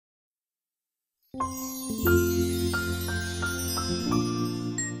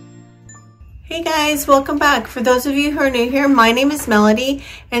Hey guys, welcome back. For those of you who are new here, my name is Melody,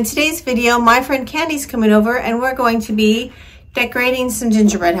 and today's video, my friend Candy's coming over and we're going to be decorating some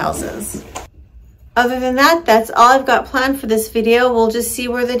gingerbread houses. Other than that, that's all I've got planned for this video. We'll just see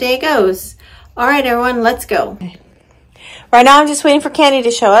where the day goes. All right, everyone, let's go. Right now, I'm just waiting for Candy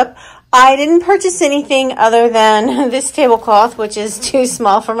to show up. I didn't purchase anything other than this tablecloth, which is too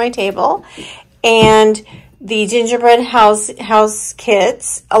small for my table, and the gingerbread house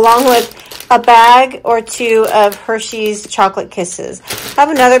kits, along with a bag or two of Hershey's chocolate kisses. I have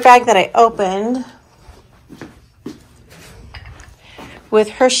another bag that I opened with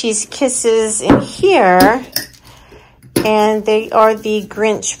Hershey's kisses in here, and they are the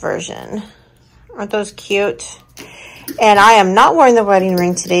Grinch version. Aren't those cute? And I am not wearing the wedding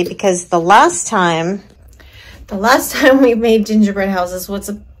ring today because the last time we made gingerbread houses was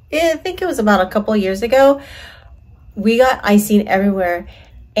I think it was about a couple years ago. We got icing everywhere.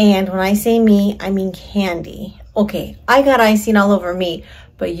 And when I say me, I mean Candy. Okay, I got icing all over me,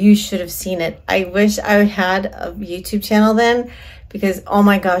 but you should have seen it. I wish I had a YouTube channel then, because oh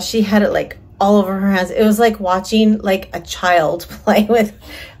my gosh, she had it like all over her hands. It was like watching like a child play with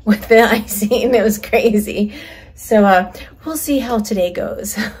the icing. It was crazy. So we'll see how today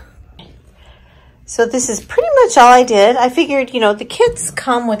goes. So this is pretty much all I did. I figured, you know, the kits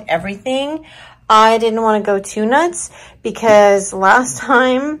come with everything. I didn't want to go too nuts because last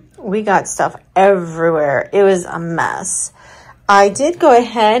time we got stuff everywhere. It was a mess. I did go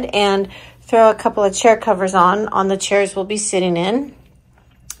ahead and throw a couple of chair covers on the chairs we'll be sitting in.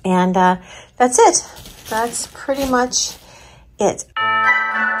 And that's it. That's pretty much it.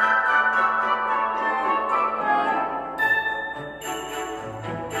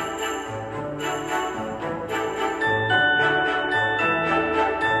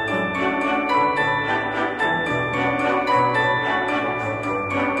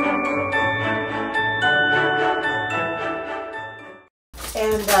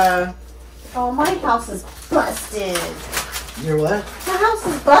 And, oh, my house is busted. Your what? The house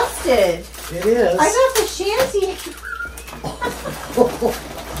is busted. It is. I got the shanty. It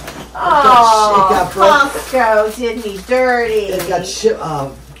got Costco did me dirty. It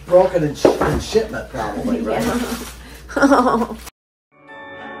got broken in shipment, probably, right? Yeah.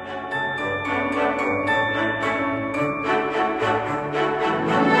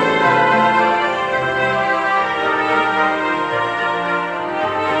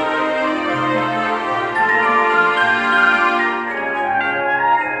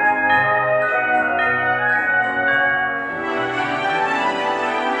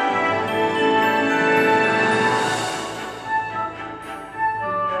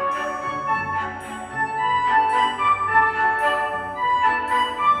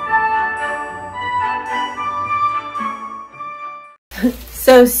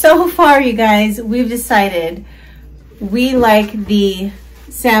 So far, you guys, we've decided we like the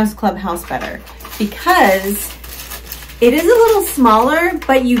Sam's Club house better because it is a little smaller,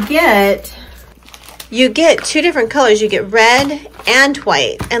 but you get two different colors. You get red and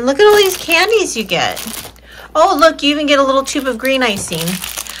white. And look at all these candies you get. Oh, look, you even get a little tube of green icing.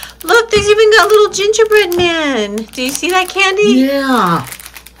 Look, there's even got little gingerbread men. Do you see that, Candy? Yeah.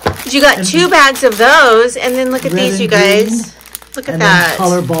 You got two bags of those, and then look at these, you guys. Look at that.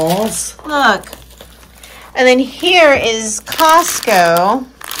 Color balls. Look. And then here is Costco.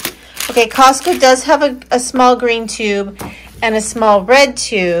 Okay, Costco does have a small green tube and a small red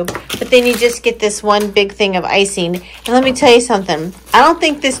tube, but then you just get this one big thing of icing. And let me tell you something. I don't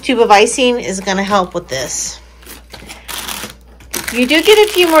think this tube of icing is going to help with this. You do get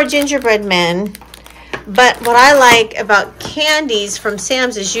a few more gingerbread men, but what I like about candies from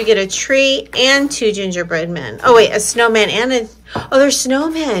Sam's is you get a tree and two gingerbread men. Oh wait, a snowman and a, oh, there's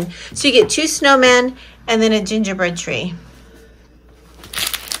snowmen. So you get two snowmen and then a gingerbread tree.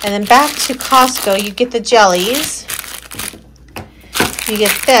 And then back to Costco, you get the jellies. You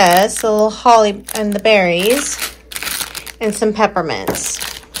get this, a little holly and the berries, and some peppermints.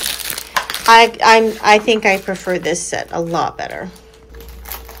 I think I prefer this set a lot better.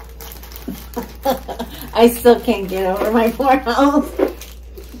 I still can't get over my poor house.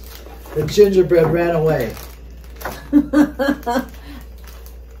 The gingerbread ran away.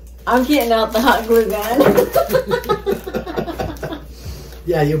 I'm getting out the hot glue gun.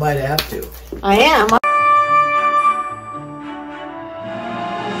 Yeah, you might have to. I am.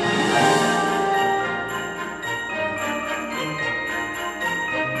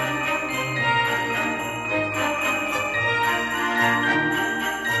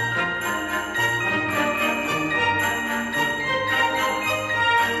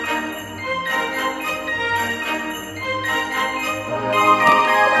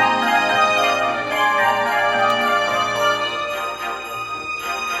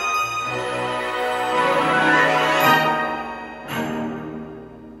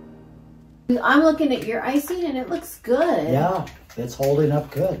 I'm looking at your icing and it looks good. Yeah, it's holding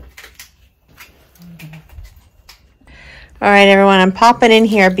up good. All right, everyone, I'm popping in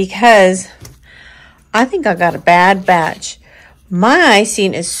here because I think I got a bad batch. My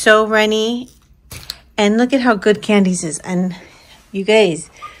icing is so runny, and look at how good Candy's is. And you guys,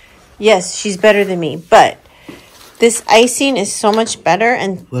 yes, she's better than me, but this icing is so much better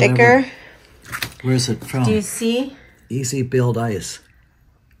and thicker. Where's it from? Do you see? Easy Build Ice.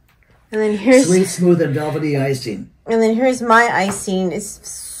 And then here's sweet, smooth, and velvety icing. And then here's my icing. It's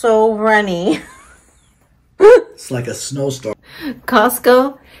so runny. It's like a snowstorm.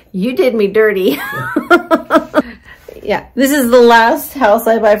 Costco, you did me dirty. Yeah, this is the last house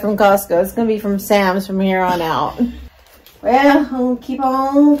I buy from Costco. It's going to be from Sam's from here on out. Well, I'll keep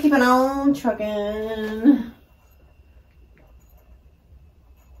on keeping on trucking.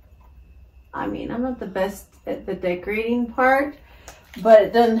 I mean, I'm not the best at the decorating part, but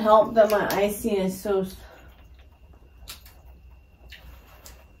it doesn't help that my icing is so...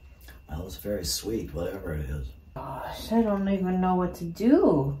 Well, it's very sweet, whatever it is. Gosh, I don't even know what to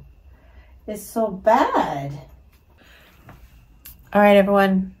do. It's so bad. All right,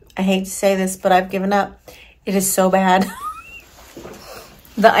 everyone. I hate to say this, but I've given up. It is so bad.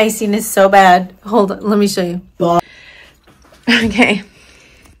 The icing is so bad. Hold on, let me show you. Okay.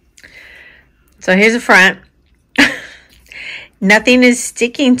 So here's the front. Nothing is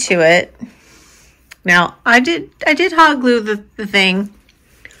sticking to it. Now, I did hot glue the thing.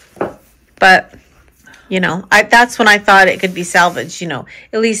 But, you know, that's when I thought it could be salvaged, you know,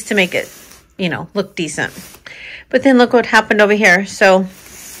 at least to make it, you know, look decent. But then look what happened over here. So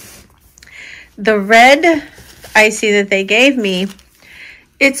the red icing that they gave me,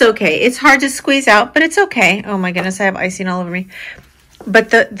 it's okay. It's hard to squeeze out, but it's okay. Oh my goodness, I have icing all over me. But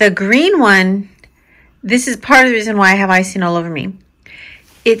the green one, this is part of the reason why I have icing all over me.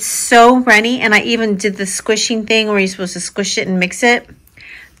 It's so runny, and I even did the squishing thing where you're supposed to squish it and mix it.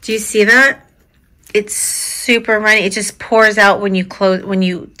 Do you see that? It's super runny. It just pours out when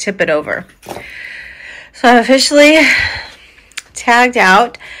you tip it over. So I've officially tagged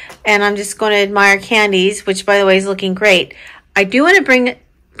out, and I'm just going to admire Candy's, which by the way is looking great. I do want to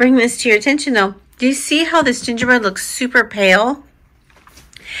bring this to your attention though. Do you see how this gingerbread looks super pale?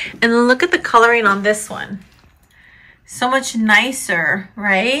 And then look at the coloring on this one. So much nicer,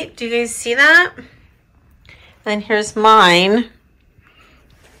 right? Do you guys see that? And here's mine.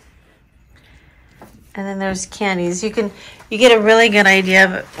 And then there's Candy's. You get a really good idea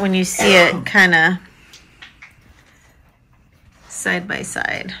of it when you see it kind of side by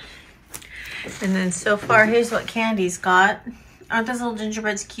side. And then so far, here's what Candy's got. Aren't those little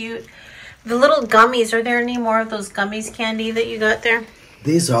gingerbreads cute? The little gummies, are there any more of those gummies, Candy, that you got there?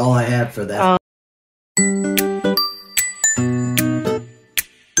 These are all I had for that.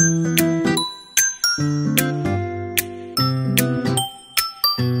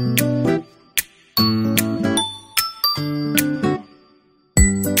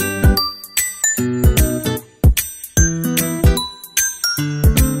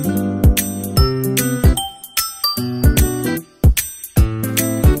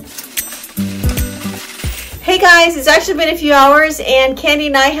 Hey guys, it's actually been a few hours and Candy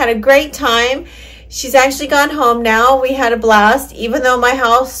and I had a great time. She's actually gone home now. We had a blast, even though my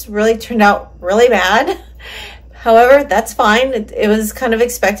house really turned out really bad. However, that's fine. It was kind of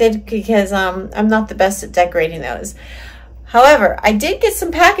expected because I'm not the best at decorating those. However, I did get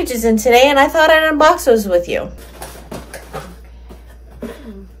some packages in today and I thought I'd unbox those with you.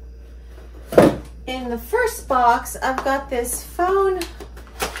 In the first box, I've got this phone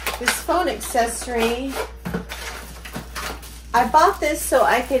accessory. I bought this so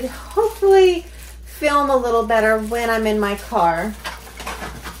I could hopefully film a little better when I'm in my car.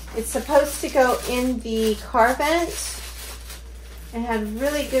 It's supposed to go in the car vent. It had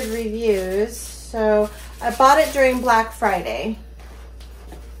really good reviews, so I bought it during Black Friday.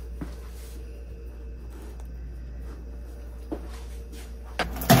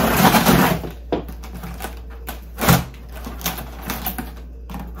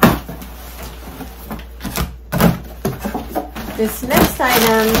 This next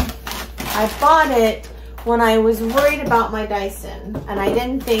item, I bought it when I was worried about my Dyson, and I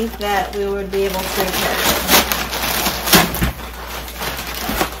didn't think that we would be able to repair it.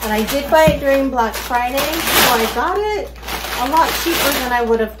 And I did buy it during Black Friday, so I got it a lot cheaper than I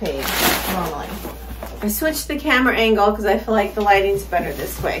would have paid normally. I switched the camera angle because I feel like the lighting's better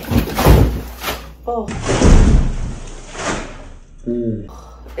this way. Oh.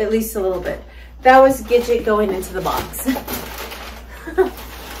 At least a little bit. That was Gidget going into the box.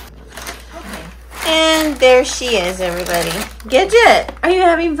 And there she is, everybody. Gidget, are you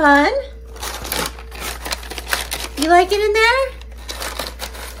having fun? You like it in there?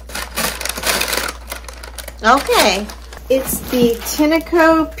 Okay. It's the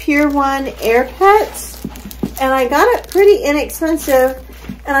Tineco Pure One Air Pets, and I got it pretty inexpensive,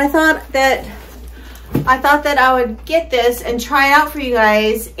 and I thought that I would get this and try it out for you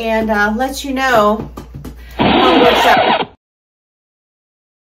guys and let you know how it works out.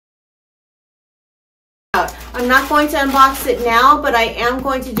 I'm not going to unbox it now, but I am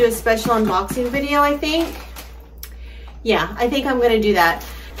going to do a special unboxing video, I think. Yeah, I think I'm going to do that.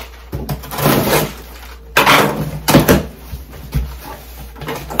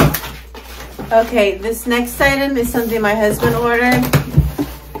 Okay, this next item is something my husband ordered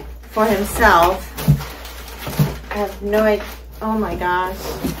for himself. I have no idea. Oh my gosh.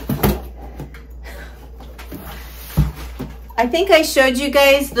 I think I showed you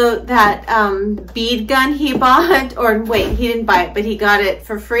guys that bead gun he bought. Or wait, he didn't buy it, but he got it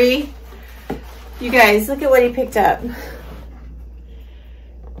for free. You guys, look at what he picked up.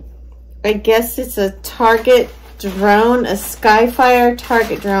 I guess it's a Target drone, a Skyfire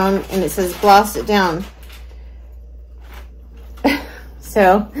Target drone, and it says blast it down.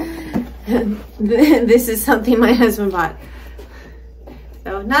 So this is something my husband bought.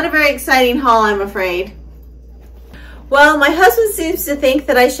 So not a very exciting haul, I'm afraid. Well, my husband seems to think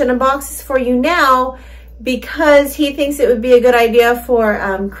that I should unbox this for you now because he thinks it would be a good idea for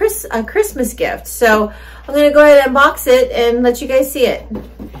a Christmas gift. So I'm going to go ahead and unbox it and let you guys see it.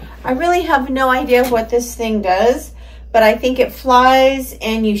 I really have no idea what this thing does, but I think it flies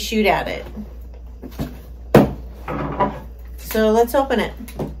and you shoot at it. So let's open it.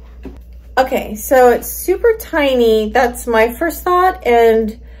 Okay, so it's super tiny. That's my first thought,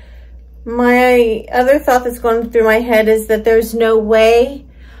 and my other thought that's going through my head is that there's no way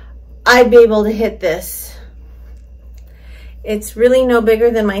I'd be able to hit this. It's really no bigger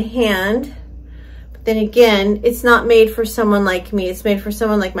than my hand. Then again, it's not made for someone like me. It's made for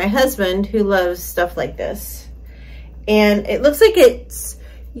someone like my husband who loves stuff like this. And it looks like it's,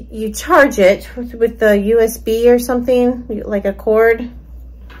 you charge it with the USB or something, like a cord.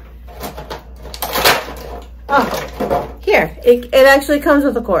 Oh, here, it actually comes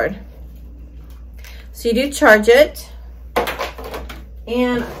with a cord. So you do charge it.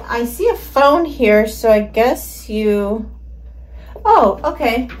 And I see a phone here, so I guess you, oh,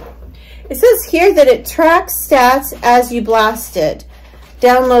 okay. It says here that it tracks stats as you blast it.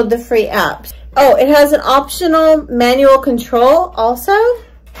 Download the free app. Oh, it has an optional manual control also.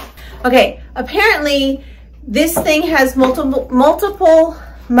 Okay, apparently this thing has multiple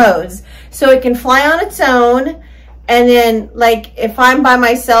modes. So it can fly on its own, and then like if I'm by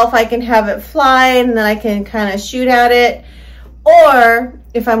myself, I can have it fly and then I can kind of shoot at it. Or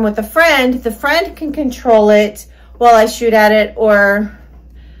if I'm with a friend, the friend can control it while I shoot at it, or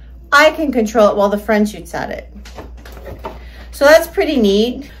I can control it while the friend shoots at it. So that's pretty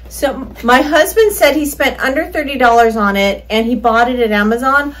neat. So my husband said he spent under $30 on it and he bought it at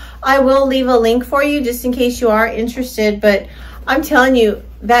Amazon. I will leave a link for you just in case you are interested, but I'm telling you,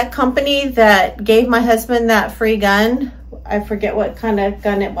 that company that gave my husband that free gun, I forget what kind of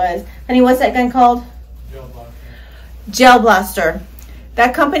gun it was. Honey, what's that gun called? Gel Blaster. Gel Blaster.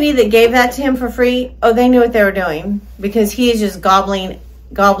 That company that gave that to him for free, oh, they knew what they were doing, because he is just gobbling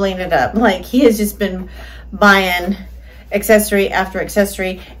it up. Like, he has just been buying accessory after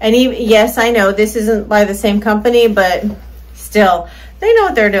accessory. And yes, I know this isn't by the same company, but still, they know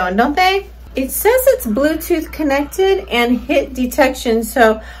what they're doing, don't they? It says it's Bluetooth connected and hit detection.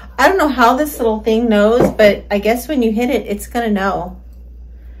 So I don't know how this little thing knows, but I guess when you hit it, it's gonna know.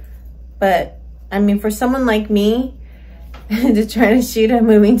 But I mean, for someone like me to try to shoot a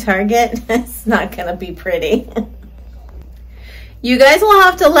moving target, it's not gonna be pretty. You guys will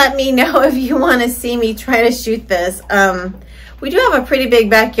have to let me know if you want to see me try to shoot this. We do have a pretty big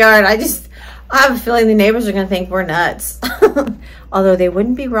backyard. I have a feeling the neighbors are going to think we're nuts. Although they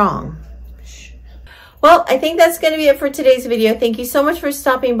wouldn't be wrong. Well, I think that's going to be it for today's video. Thank you so much for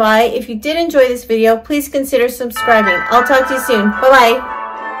stopping by. If you did enjoy this video, please consider subscribing. I'll talk to you soon. Bye-bye.